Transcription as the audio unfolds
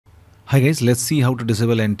Hi guys, let's see how to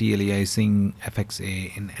disable anti-aliasing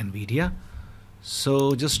FXAA in Nvidia.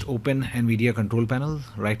 So just open Nvidia Control Panel,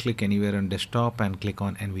 right click anywhere on desktop and click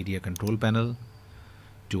on Nvidia Control Panel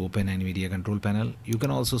to open Nvidia Control Panel. You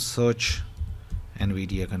can also search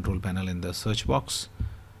Nvidia Control Panel in the search box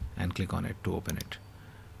and click on it to open it.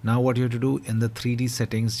 Now what you have to do, in the 3D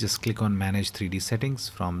settings, just click on Manage 3D Settings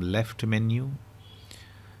from left menu.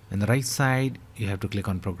 In the right side, you have to click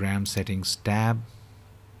on Program Settings tab.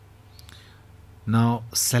 Now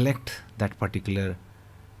select that particular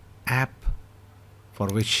app for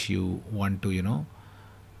which you want to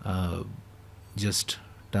just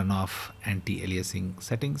turn off anti-aliasing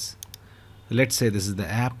settings. Let's say this is the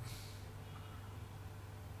app.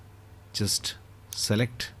 Just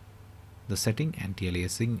select the setting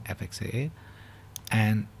anti-aliasing FXAA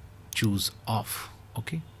and choose off.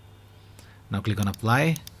 Okay, now click on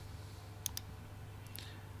apply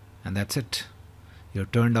and that's it. You've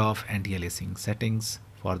turned off anti-aliasing settings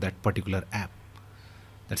for that particular app.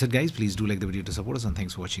 That's it guys. Please do like the video to support us, and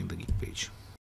thanks for watching the Geek page.